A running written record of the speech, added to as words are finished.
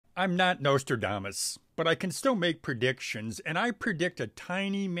I'm not Nostradamus, but I can still make predictions, and I predict a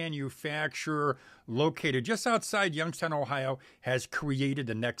tiny manufacturer located just outside Youngstown, Ohio, has created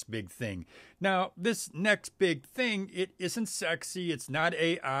the next big thing. Now, this next big thing, it isn't sexy, it's not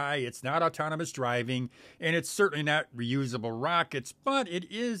AI, it's not autonomous driving, and it's certainly not reusable rockets, but it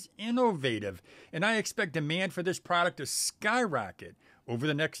is innovative, and I expect demand for this product to skyrocket over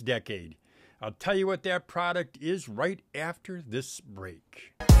the next decade. I'll tell you what that product is right after this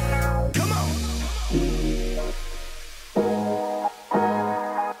break. Come on!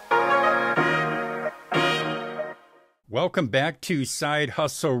 Welcome back to Side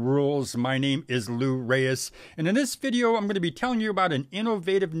Hustle Rules. My name is Lou Reyes, and in this video I'm going to be telling you about an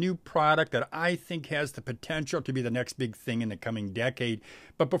innovative new product that I think has the potential to be the next big thing in the coming decade.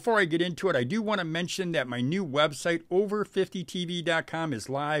 But before I get into it, I do want to mention that my new website, over50tv.com, is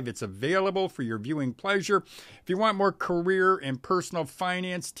live. It's available for your viewing pleasure. If you want more career and personal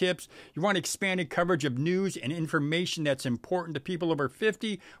finance tips, you want expanded coverage of news and information that's important to people over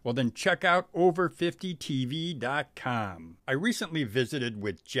 50, well then check out over50tv.com. I recently visited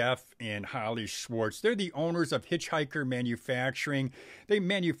with Jeff and Holly Swartz. They're the owners of Hitch-Hiker Manufacturing. They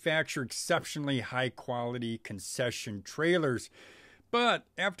manufacture exceptionally high quality concession trailers. But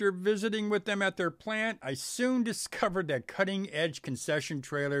after visiting with them at their plant, I soon discovered that cutting-edge concession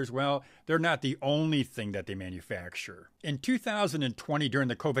trailers, well, they're not the only thing that they manufacture. In 2020, during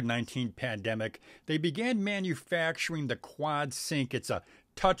the COVID-19 pandemic, they began manufacturing the Quad Sink. It's a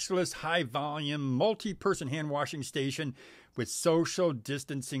touchless, high-volume, multi-person hand-washing station with social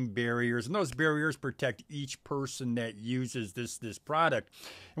distancing barriers, and those barriers protect each person that uses this product.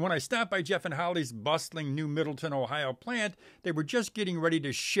 And when I stopped by Jeff and Holly's bustling New Middleton, Ohio plant, they were just getting ready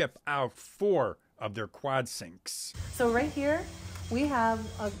to ship out 4 of their Quad Sinks. So right here, we have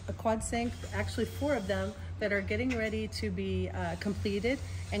a Quad Sink, actually 4 of them, that are getting ready to be completed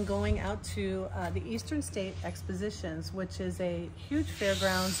and going out to the Eastern State Expositions, which is a huge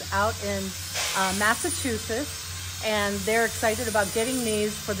fairgrounds out in Massachusetts. And they're excited about getting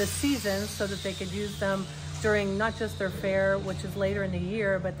these for the season so that they could use them during not just their fair, which is later in the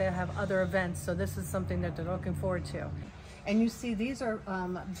year, but they have other events. So this is something that they're looking forward to. And you see, these are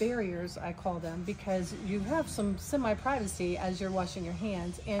barriers, I call them, because you have some semi-privacy as you're washing your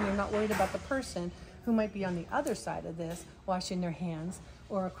hands, and you're not worried about the person who might be on the other side of this washing their hands,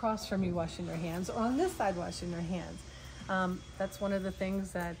 or across from you washing their hands, or on this side washing their hands. That's one of the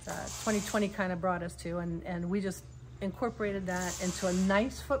things that 2020 kind of brought us to, and we just incorporated that into a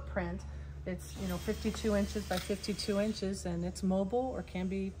nice footprint. It's 52 inches by 52 inches, and it's mobile or can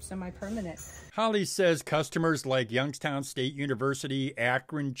be semi-permanent. Holly says customers like Youngstown State University,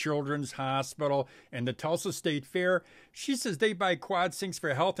 Akron Children's Hospital, and the Tulsa State Fair, she says they buy Quad Sinks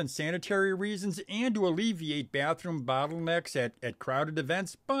for health and sanitary reasons and to alleviate bathroom bottlenecks at crowded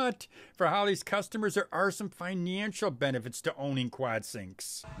events. But for Holly's customers, there are some financial benefits to owning Quad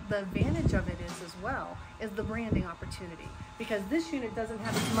Sinks. The advantage of it is the branding opportunity, because this unit doesn't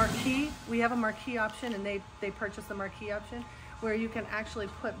have its marquee. We have a marquee option, and they purchase the marquee option where you can actually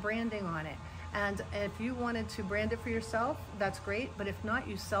put branding on it. And if you wanted to brand it for yourself, that's great. But if not,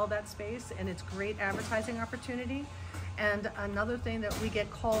 you sell that space, and it's great advertising opportunity. And another thing that we get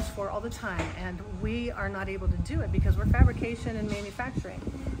calls for all the time, and we are not able to do it because we're fabrication and manufacturing,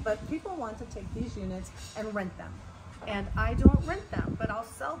 but people want to take these units and rent them. And I don't rent them, but I'll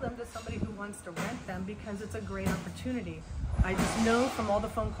sell them to somebody who wants to rent them because it's a great opportunity. I just know from all the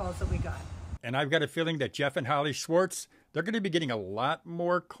phone calls that we got. And I've got a feeling that Jeff and Holly Swartz, they're going to be getting a lot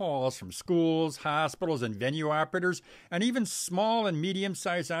more calls from schools, hospitals, and venue operators, and even small and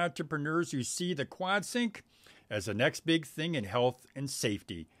medium-sized entrepreneurs who see the Quad Sink as the next big thing in health and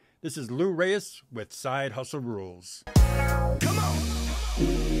safety. This is Lou Reyes with Side Hustle Rules. Come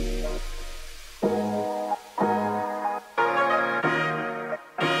on!